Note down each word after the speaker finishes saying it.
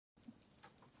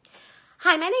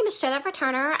Hi, my name is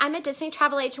Turner. I'm a Disney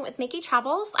travel agent with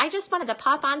MickeyTravels. I just wanted to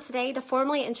pop on today to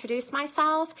formally introduce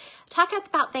myself, talk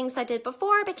about things I did before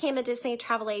I became a Disney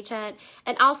travel agent,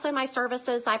 and also my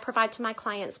services I provide to my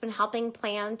clients when helping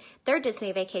plan their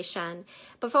Disney vacation.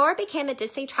 Before I became a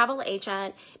Disney travel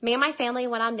agent, me and my family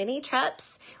went on many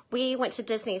trips. We went to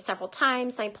Disney several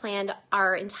times. I planned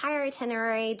our entire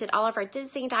itinerary, did all of our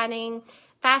Disney dining,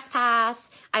 Fast Pass.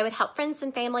 I would help friends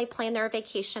and family plan their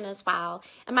vacation as well.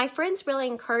 And my friends really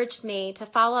encouraged me to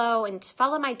follow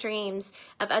my dreams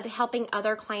of helping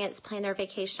other clients plan their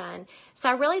vacation. So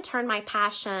I really turned my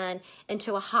passion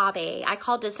into a hobby. I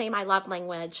call Disney my love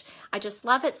language. I just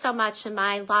love it so much, and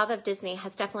my love of Disney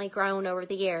has definitely grown over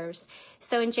the years.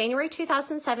 So in January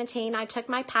 2017, I took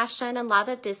my passion and love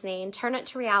of Disney and turned it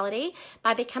to reality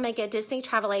by becoming a Disney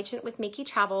travel agent with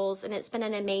MickeyTravels, and it's been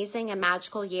an amazing and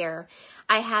magical year.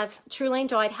 I have truly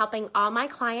enjoyed helping all my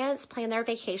clients plan their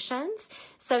vacations.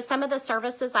 So some of the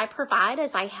services I provide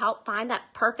is I help find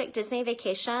that perfect Disney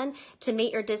vacation to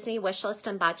meet your Disney wish list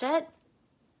and budget.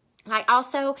 I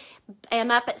also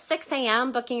am up at 6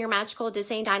 a.m. booking your magical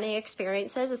Disney dining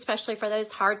experiences, especially for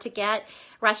those hard to get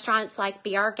restaurants like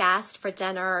Be Our Guest for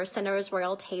dinner or Cinderella's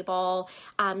Royal Table.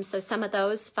 So some of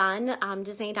those fun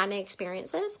Disney dining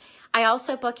experiences. I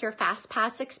also book your Fast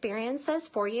Pass experiences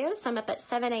for you. So I'm up at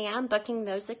 7 a.m. booking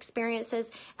those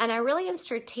experiences. And I really am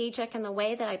strategic in the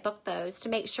way that I book those to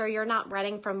make sure you're not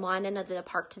running from one end of the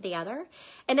park to the other.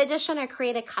 In addition, I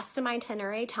create a custom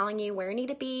itinerary telling you where you need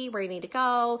to be, where you need to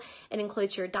go. It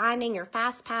includes your dining, your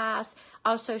Fast Pass,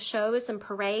 also shows and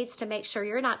parades to make sure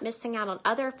you're not missing out on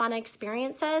other fun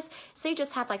experiences. So you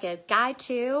just have like a guide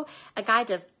to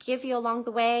give you along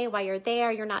the way while you're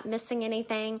there. You're not missing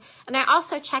anything. And I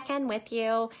also check in with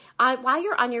you while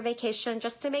you're on your vacation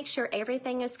just to make sure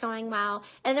everything is going well.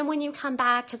 And then when you come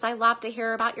back, because I love to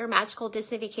hear about your magical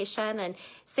Disney vacation and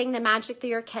seeing the magic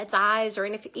through your kids' eyes, or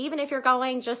even if you're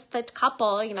going just the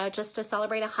couple, just to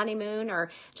celebrate a honeymoon or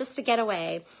just to get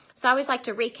away. So I always like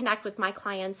to reconnect with my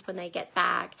clients when they get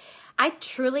back. I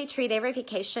truly treat every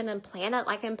vacation and plan it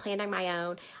like I'm planning my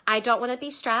own. I don't want to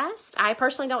be stressed. I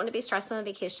personally don't want to be stressed on a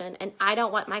vacation, and I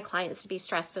don't want my clients to be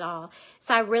stressed at all.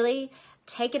 So I really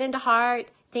take it into heart,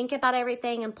 think about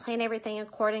everything, and plan everything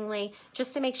accordingly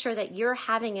just to make sure that you're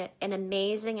having an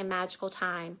amazing and magical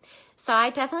time. So I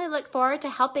definitely look forward to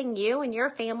helping you and your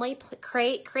family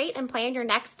create and plan your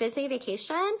next Disney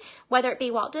vacation, whether it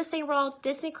be Walt Disney World,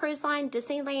 Disney Cruise Line,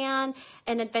 Disneyland,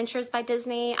 and Adventures by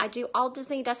Disney. I do all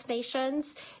Disney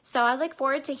destinations. So I look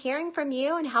forward to hearing from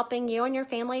you and helping you and your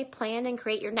family plan and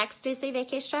create your next Disney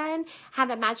vacation. Have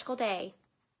a magical day.